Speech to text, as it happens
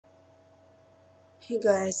Hey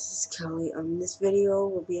guys, this is Kelly. This video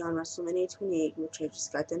will be on WrestleMania 28, which I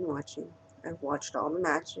just got done watching. I've watched all the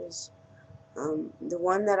matches. The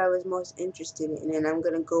one that I was most interested in, and I'm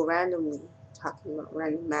gonna go randomly talking about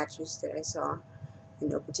random matches that I saw in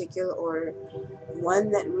no particular order.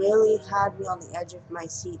 One that really had me on the edge of my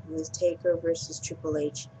seat was Taker versus Triple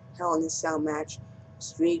H, Hell in a Cell match,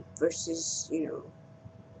 Streak versus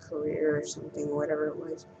career or something, or whatever it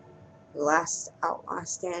was. The last outlaw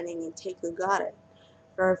standing, and Taker got it.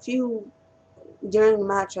 For a few during the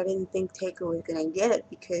match, I didn't think Taker was gonna get it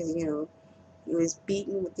because he was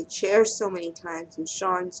beaten with the chair so many times, and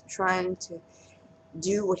Shawn's trying to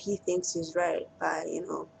do what he thinks is right by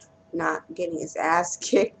not getting his ass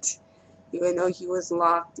kicked, even though he was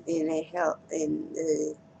locked in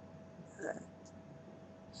the uh,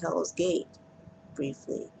 Hell's Gate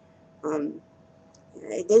briefly. Um,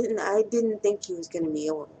 I didn't think he was going to be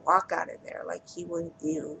able to walk out of there like he would,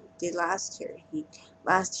 did last year.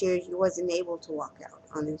 Last year he wasn't able to walk out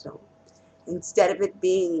on his own. Instead of it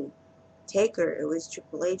being Taker, it was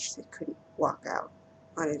Triple H that couldn't walk out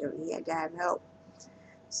on his own. He had to have help.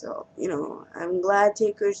 So, I'm glad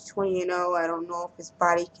Taker's 20-0. I don't know if his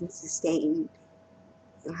body can sustain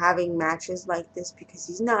having matches like this because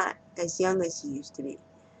he's not as young as he used to be.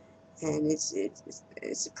 And it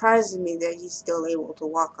surprises me that he's still able to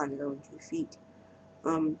walk on his own 2 feet.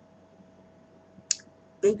 Um,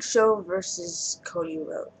 Big Show versus Cody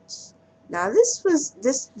Rhodes. Now this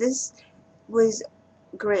was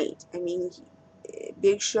great. I mean,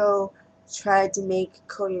 Big Show tried to make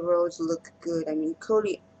Cody Rhodes look good. I mean,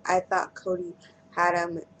 I thought Cody had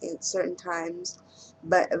him at certain times,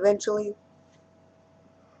 but eventually,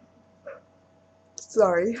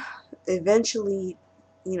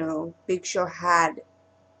 Big Show had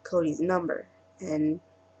Cody's number, and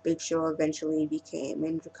Big Show eventually became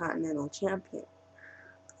Intercontinental Champion.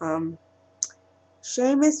 Um,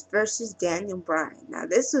 Sheamus versus Daniel Bryan. Now,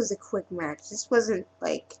 this was a quick match. This wasn't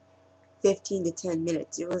like 15 to 10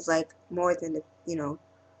 minutes. It was like more than,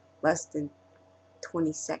 less than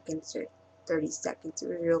 20 seconds or 30 seconds. It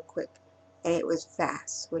was real quick. And it was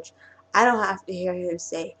fast, which I don't have to hear him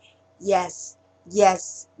say yes,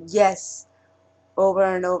 yes, yes over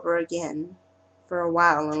and over again for a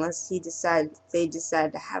while unless they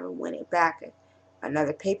decide to have him win it back at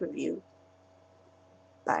another pay-per-view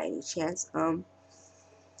by any chance.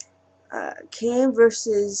 Kane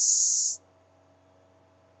versus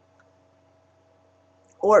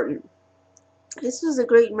Orton. This was a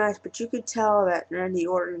great match, but you could tell that Randy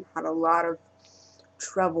Orton had a lot of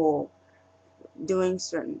trouble doing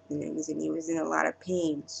certain things, and he was in a lot of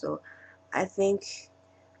pain. So I think,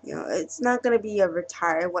 it's not going to be a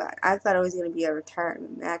I thought it was going to be a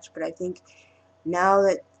retirement match, but I think now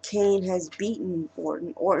that Kane has beaten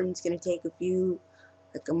Orton, Orton's going to take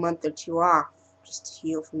like a month or two off just to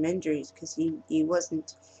heal from injuries because he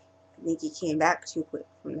wasn't. I think he came back too quick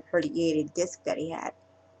from the herniated disc that he had.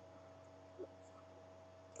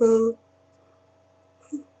 Uh,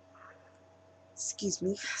 Excuse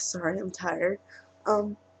me. Sorry, I'm tired.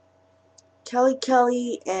 Um,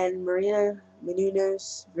 Kelly and Marina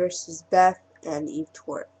Menounos versus Beth and Eve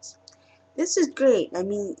Torres. This is great. I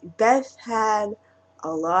mean, Beth had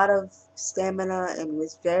a lot of stamina and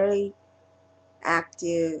was very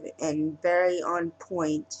active and very on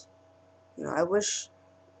point. I wish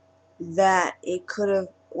that it could have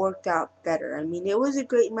worked out better. I mean, it was a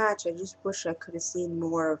great match. I just wish I could have seen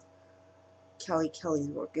more of Kelly's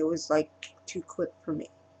work. It was like too quick for me.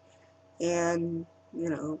 And,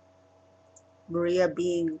 Maria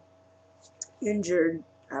being injured,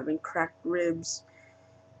 having cracked ribs,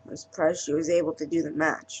 I was surprised she was able to do the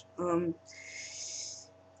match.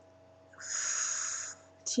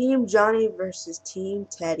 Team Johnny versus Team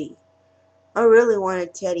Teddy. I really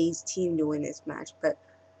wanted Teddy's team to win this match, but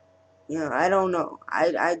I don't know.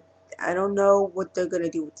 I don't know what they're gonna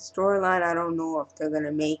do with the storyline. I don't know if they're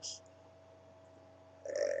gonna make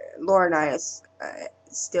Laurinaitis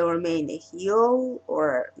still remain a heel,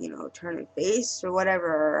 or turn a face or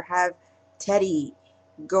whatever, or have Teddy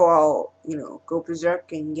go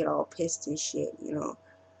berserk and get all pissed and shit.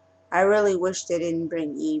 I really wish they didn't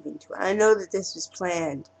bring Eve into it. I know that this was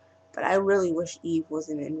planned, but I really wish Eve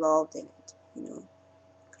wasn't involved in it.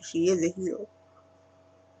 Because she is a heel.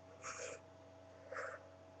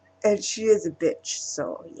 And she is a bitch,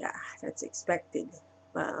 so yeah, that's expected.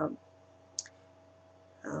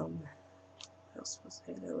 Um, what else was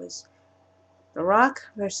there? There was The Rock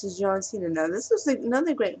versus John Cena. Now this was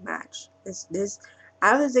another great match.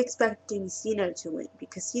 I was expecting Cena to win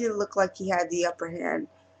because Cena looked like he had the upper hand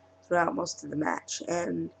throughout most of the match,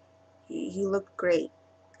 and he looked great.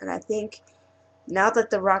 And I think now that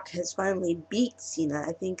The Rock has finally beat Cena,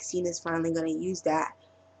 I think Cena's finally going to use that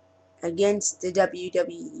against the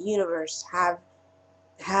WWE Universe. Have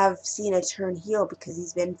Cena turn heel because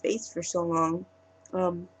he's been face for so long.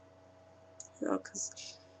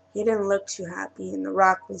 Because he didn't look too happy, and The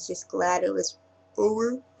Rock was just glad it was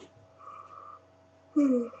over.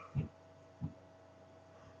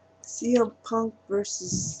 CM Punk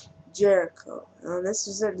versus Jericho.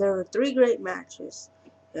 There were 3 great matches.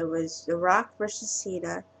 It was The Rock versus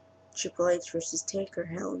Cena, Triple H versus Taker,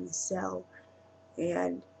 Hell in a Cell,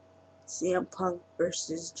 and CM Punk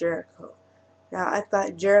versus Jericho. Now, I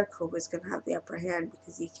thought Jericho was going to have the upper hand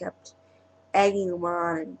because he kept egging him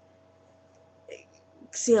on, and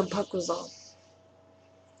CM Punk was all,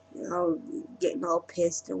 getting all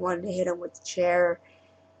pissed and wanted to hit him with the chair,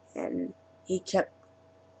 and he kept,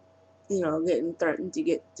 getting threatened to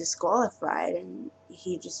get disqualified, and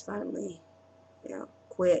he just finally,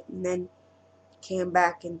 quit, and then came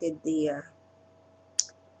back and did the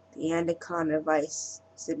Anaconda Vice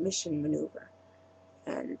submission maneuver,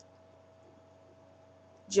 and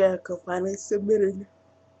Jericho finally submitted.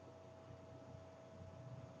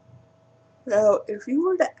 Now, if you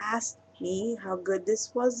were to ask me how good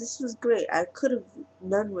this was great. I could have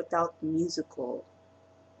done without the musical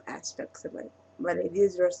aspects of it, but it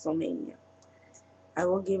is WrestleMania. I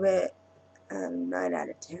will give it a 9 out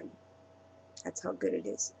of 10. That's how good it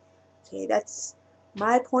is. Okay, that's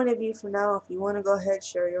my point of view for now. If you want to go ahead,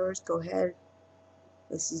 share yours, go ahead.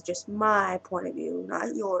 This is just my point of view,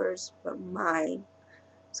 not yours, but mine.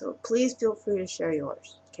 So please feel free to share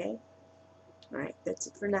yours, okay? Alright, that's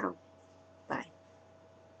it for now.